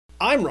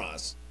I'm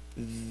Ross.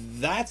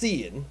 That's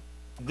Ian.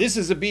 This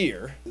is a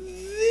beer.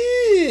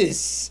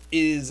 This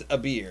is a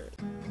beer.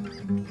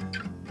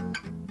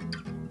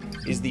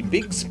 Is the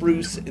Big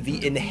Spruce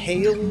the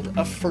inhaled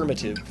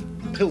Affirmative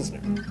Pilsner.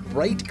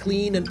 Bright,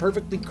 clean, and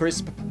perfectly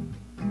crisp.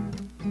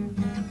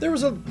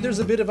 There's a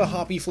bit of a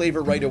hoppy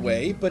flavor right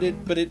away, but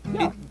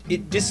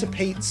it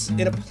dissipates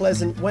in a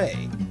pleasant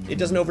way. It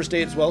doesn't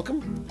overstay its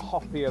welcome.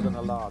 Hoppier than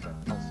a lager,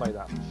 I'll say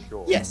that for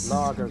sure. Yes.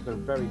 Lagers are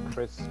very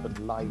crisp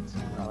and light.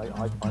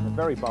 I find them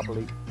very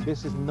bubbly.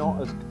 This is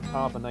not as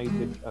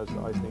carbonated as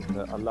I think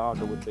that a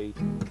lager would be.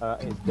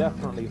 It's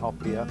definitely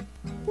hoppier.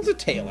 It's a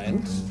tail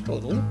end, a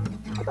little.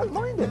 I don't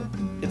mind it.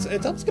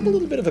 It does give a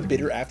little bit of a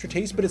bitter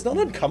aftertaste, but it's not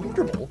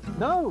uncomfortable.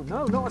 No,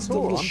 not at all. It's a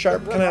little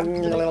sharp, kind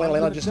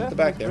of just at the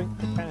back there.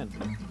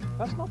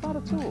 That's not bad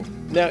at all.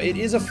 Now, it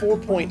is a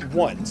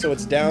 4.1, so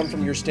it's down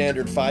from your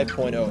standard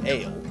 5.0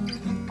 ale.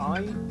 I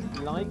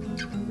like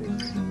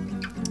this.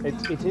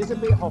 It is a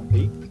bit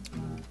hoppy.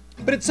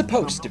 But it's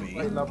supposed to be.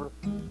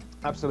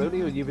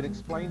 Absolutely. You've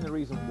explained the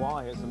reason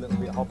why it's a little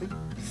bit hoppy.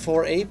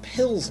 For a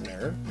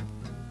Pilsner,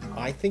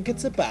 I think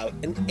it's about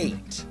an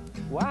 8.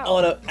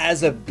 Wow.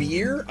 As a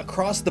beer,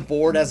 across the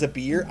board as a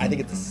beer, I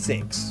think it's a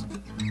 6.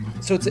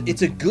 So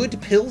it's a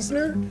good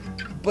Pilsner,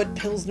 but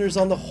Pilsners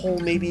on the whole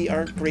maybe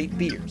aren't great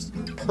beers,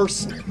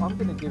 personally. I'm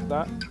going to give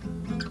that,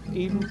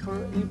 even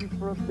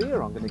for a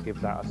beer, I'm going to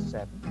give that a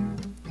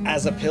 7.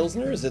 As a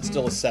Pilsner, is it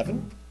still a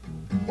 7?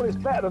 Well, it's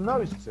better than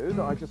those two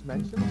that I just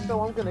mentioned,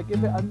 so I'm going to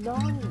give it a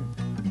 9.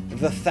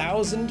 The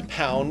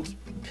 1,000-pound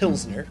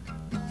Pilsner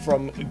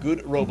from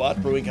Good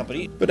Robot Brewing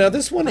Company. But now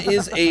this one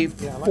is a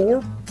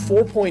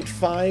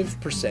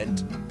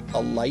 4.5%, a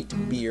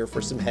light beer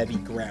for some heavy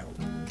ground.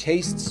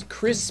 Tastes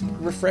crisp,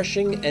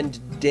 refreshing, and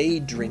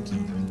day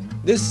drinky.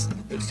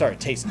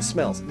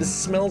 Smells. This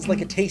smells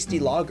like a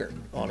tasty lager,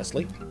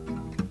 honestly.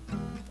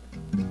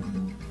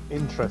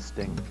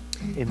 Interesting.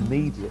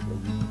 Immediately,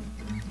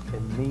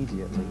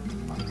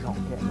 I'm not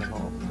getting a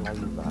lot of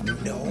flavour.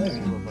 No.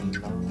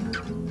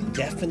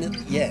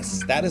 Definitely,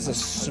 yes. That is a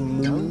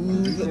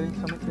smooth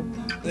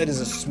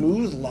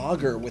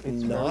lager with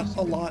not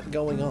a lot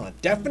going on.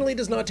 Definitely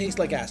does not taste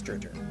like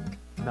AstroTurf.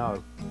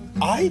 No.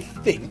 I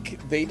think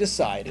they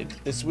decided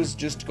this was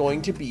just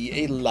going to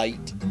be a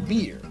light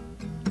beer.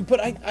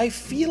 But I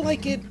feel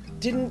like it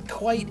didn't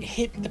quite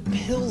hit the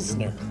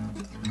Pilsner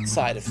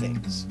side of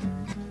things.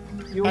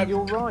 You're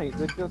right.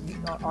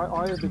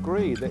 I'd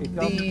agree that it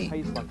doesn't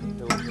taste like a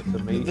Pilsner to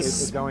me.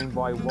 It's going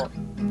by what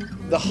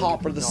the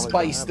hop or the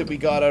spice that we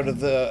got out of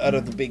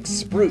the Big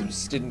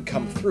Spruce didn't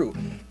come through.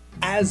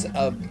 As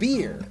a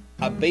beer,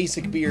 a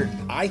basic beer,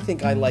 I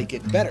think I like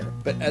it better.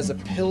 But as a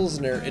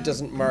Pilsner, it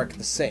doesn't mark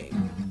the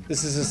same.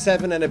 This is a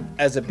 7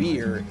 as a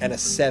beer and a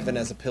 7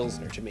 as a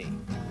Pilsner to me.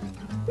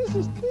 This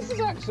is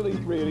actually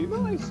really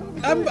nice.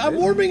 I'm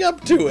warming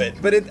up to it,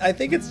 but I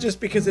think it's just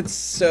because it's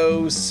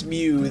so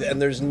smooth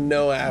and there's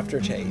no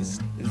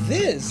aftertaste.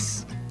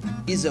 This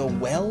is a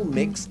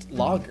well-mixed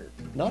lager,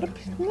 not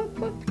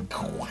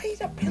quite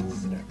a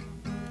Pilsner.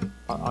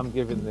 I'm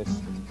giving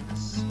this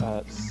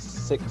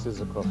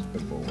 6s across the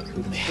board.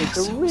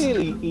 It's a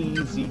really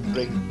easy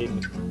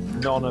drinking,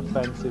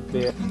 non-offensive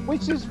beer,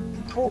 which is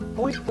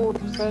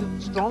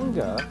 0.4%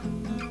 stronger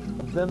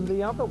than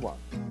the other one.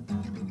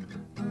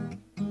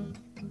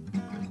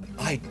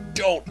 I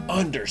don't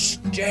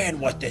understand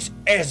what this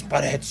is,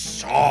 but it's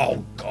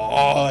so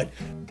good.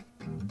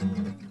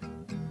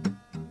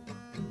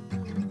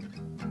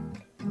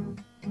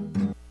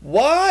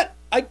 What?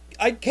 I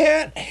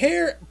can't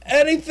hear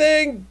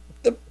anything.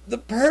 The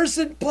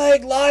person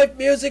playing live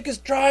music is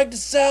trying to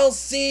sell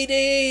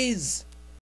CDs.